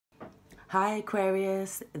Hi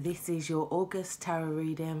Aquarius, this is your August tarot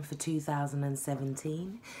reading for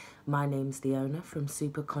 2017. My name's Leona from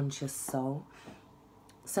Super Conscious Soul.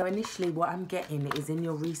 So initially what I'm getting is in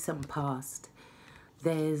your recent past,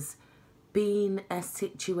 there's been a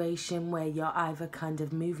situation where you're either kind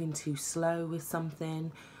of moving too slow with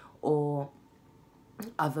something, or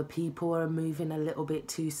other people are moving a little bit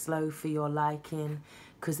too slow for your liking,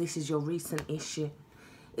 because this is your recent issue.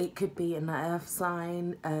 It could be an earth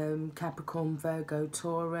sign, Capricorn, Virgo,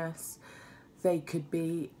 Taurus. They could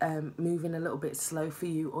be moving a little bit slow for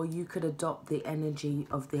you, or you could adopt the energy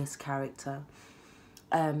of this character.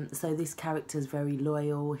 So this character is very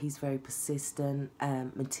loyal, he's very persistent,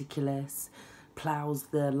 meticulous, plows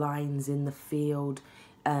the lines in the field,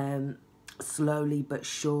 slowly but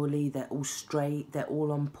surely. They're all straight, they're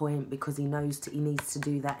all on point, because he knows he needs to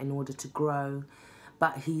do that in order to grow.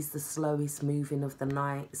 But he's the slowest moving of the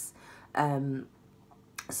knights.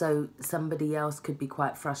 So somebody else could be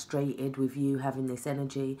quite frustrated with you having this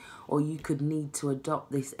energy, or you could need to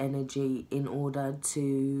adopt this energy in order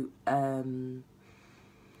to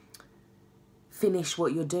finish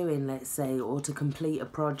what you're doing, let's say, or to complete a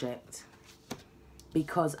project.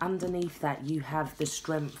 Because underneath that you have the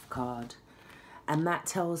Strength card, and that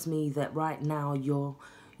tells me that right now you're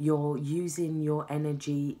using your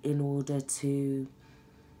energy in order to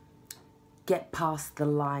get past the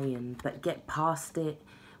lion, but get past it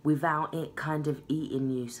without it kind of eating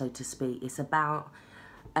you, so to speak. It's about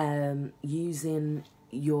using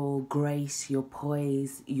your grace, your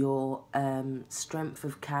poise, your strength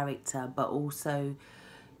of character, but also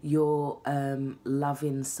your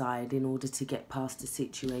loving side in order to get past the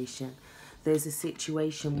situation. There's a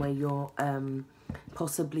situation where you're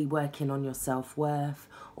possibly working on your self-worth,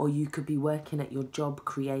 or you could be working at your job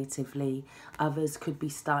creatively. Others could be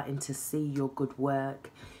starting to see your good work.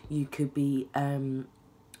 You could be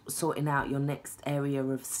sorting out your next area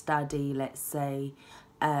of study, let's say.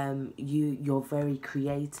 You're very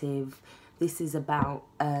creative. This is about,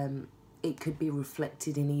 it could be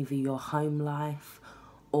reflected in either your home life,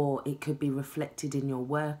 or it could be reflected in your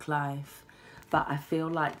work life. But I feel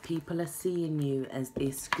like people are seeing you as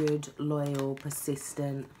this good, loyal,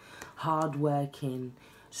 persistent, hard-working,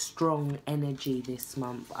 strong energy this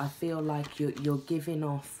month. I feel like you're giving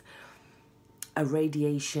off a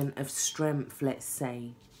radiation of strength, let's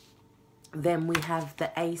say. Then we have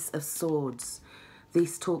the Ace of Swords.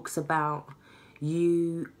 This talks about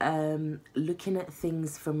you looking at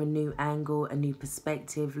things from a new angle, a new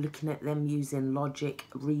perspective, looking at them using logic,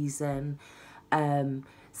 reason,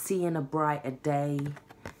 seeing a brighter day,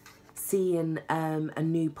 seeing a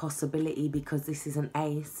new possibility, because this is an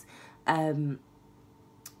ace,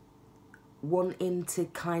 wanting to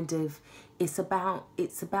kind of, it's about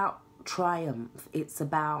triumph,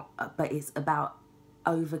 but it's about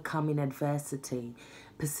overcoming adversity,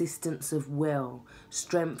 persistence of will,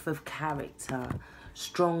 strength of character,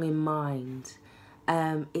 strong in mind.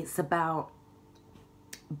 It's about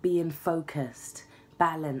being focused,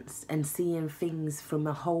 balanced, and seeing things from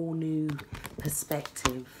a whole new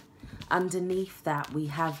perspective. Underneath that we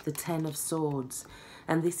have the Ten of Swords,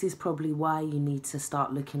 and this is probably why you need to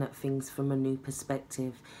start looking at things from a new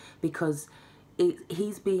perspective, because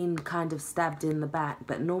he's been kind of stabbed in the back,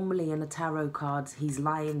 but normally in a tarot cards he's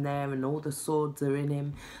lying there and all the swords are in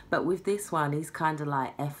him. But with this one, he's kind of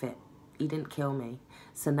like, F it, he didn't kill me,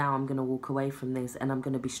 so now I'm going to walk away from this, and I'm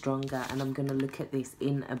going to be stronger, and I'm going to look at this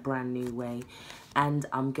in a brand new way, and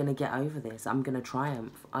I'm going to get over this. I'm going to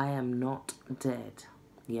triumph. I am not dead.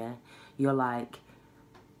 Yeah, you're like,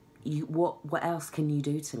 what else can you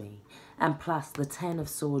do to me? And plus the Ten of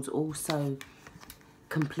Swords also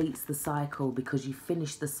completes the cycle, because you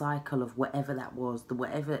finished the cycle of whatever that was,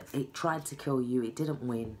 whatever it tried to kill you, it didn't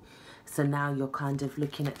win. So now you're kind of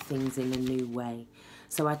looking at things in a new way.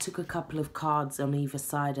 So I took a couple of cards on either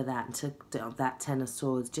side of that and took that Ten of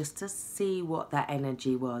Swords just to see what that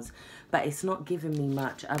energy was. But it's not giving me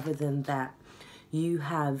much other than that you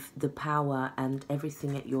have the power and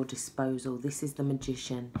everything at your disposal. This is the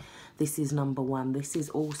Magician. This is number one. This is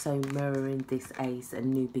also mirroring this Ace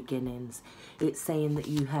and new beginnings. It's saying that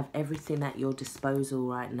you have everything at your disposal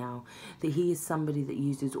right now. That he is somebody that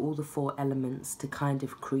uses all the four elements to kind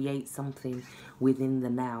of create something within the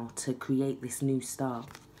now, to create this new start.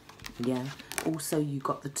 Yeah. Also, you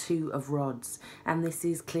got the Two of Rods, and this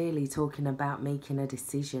is clearly talking about making a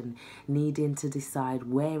decision, needing to decide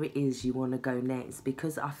where it is you want to go next,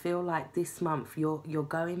 because I feel like this month you're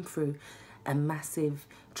going through a massive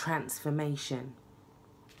transformation.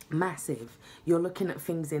 Massive. You're looking at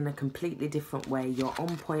things in a completely different way. You're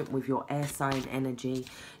on point with your air sign energy.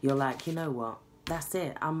 You're like, you know what? That's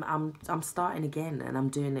it. I'm starting again, and I'm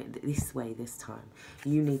doing it this way this time.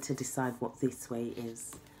 You need to decide what this way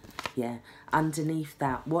is. Yeah. Underneath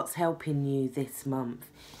that, what's helping you this month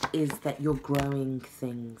is that you're growing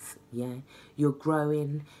things. Yeah. You're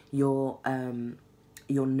growing, you're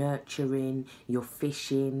nurturing, you're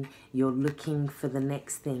fishing, you're looking for the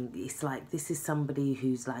next thing. It's like this is somebody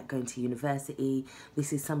who's like going to university.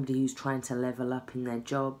 This is somebody who's trying to level up in their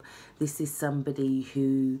job. This is somebody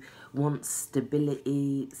who wants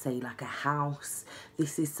stability, say like a house.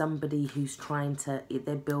 This is somebody who's trying to,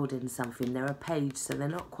 they're building something. They're a page, so they're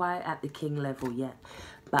not quite at the king level yet,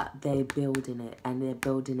 but they're building it, and they're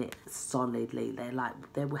building it solidly.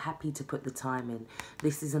 They're happy to put the time in.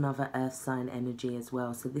 This is another earth sign energy as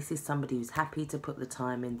well. So this is somebody who's happy to put the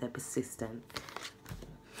time in. They're persistent.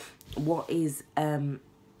 What is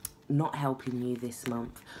not helping you this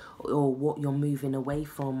month, or what you're moving away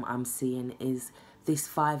from, I'm seeing, is this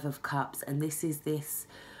 5 of Cups. And this is this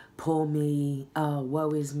poor me, oh,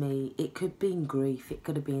 woe is me. It could be grief. It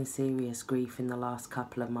could have been serious grief in the last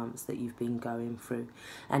couple of months that you've been going through.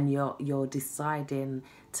 And you're deciding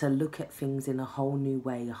to look at things in a whole new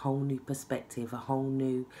way, a whole new perspective, a whole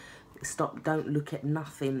new... Don't look at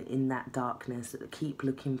nothing in that darkness. Keep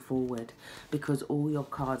looking forward, because all your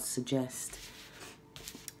cards suggest.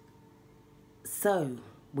 So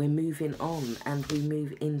we're moving on, and we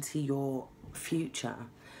move into your future.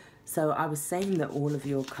 So I was saying that all of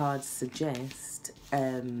your cards suggest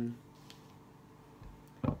that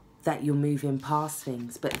you're moving past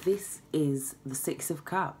things. But this is the 6 of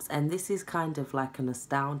Cups. And this is kind of like a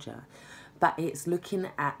nostalgia. But it's looking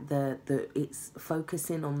at it's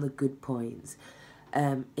focusing on the good points.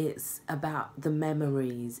 It's about the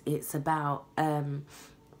memories. It's about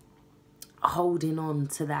holding on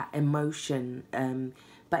to that emotion.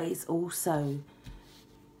 But it's also...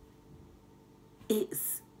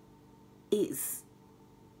 It's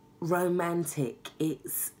romantic.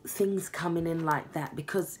 It's things coming in like that,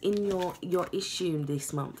 because in your issue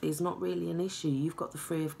this month is not really an issue. You've got the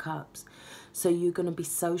 3 of Cups, so you're going to be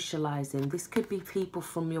socializing. This could be people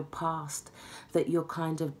from your past that you're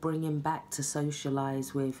kind of bringing back to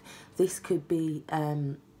socialize with. This could be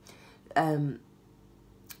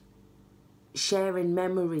sharing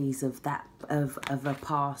memories of that of a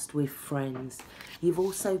past with friends. You've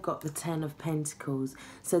also got the 10 of Pentacles.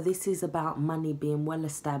 So this is about money being well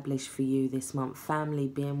established for you this month, family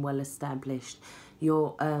being well established.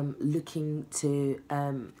 You're looking to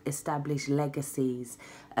establish legacies,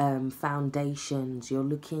 foundations. You're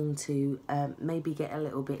looking to maybe get a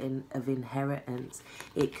little bit of inheritance.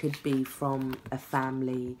 It could be from a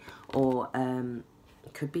family, or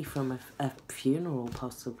it could be from a funeral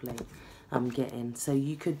possibly. I'm getting. So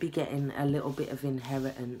you could be getting a little bit of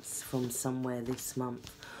inheritance from somewhere this month.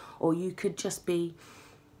 Or you could just be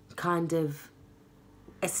kind of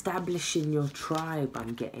establishing your tribe,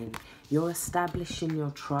 I'm getting. You're establishing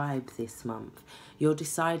your tribe this month. You're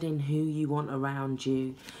deciding who you want around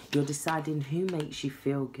you. You're deciding who makes you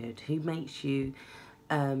feel good, who makes you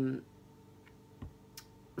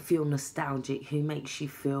feel nostalgic, who makes you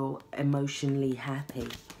feel emotionally happy.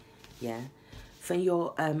 Yeah. For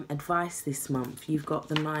your advice this month, you've got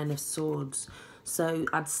the 9 of Swords. So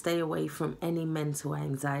I'd stay away from any mental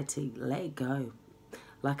anxiety. Let it go.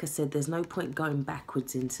 Like I said, there's no point going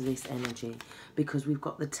backwards into this energy, because we've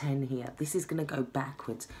got the 10 here. This is going to go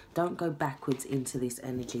backwards. Don't go backwards into this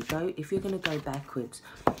energy. If you're going to go backwards,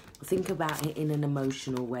 think about it in an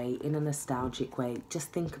emotional way, in a nostalgic way.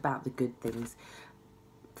 Just think about the good things.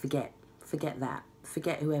 Forget that.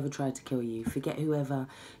 Forget whoever tried to kill you. Forget whoever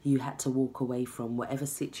you had to walk away from, whatever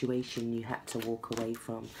situation you had to walk away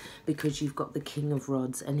from. Because you've got the King of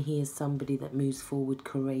Rods, and he is somebody that moves forward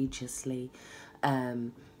courageously.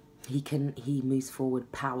 He moves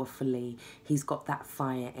forward powerfully. He's got that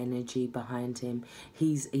fire energy behind him.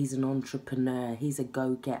 He's an entrepreneur. He's a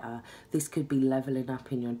go-getter. This could be leveling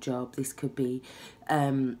up in your job. This could be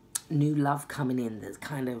new love coming in that's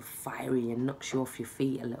kind of fiery and knocks you off your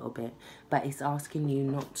feet a little bit. But it's asking you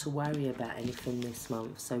not to worry about anything this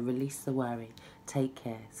month. So release the worry. Take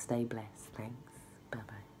care. Stay blessed. Thanks.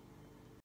 Bye-bye.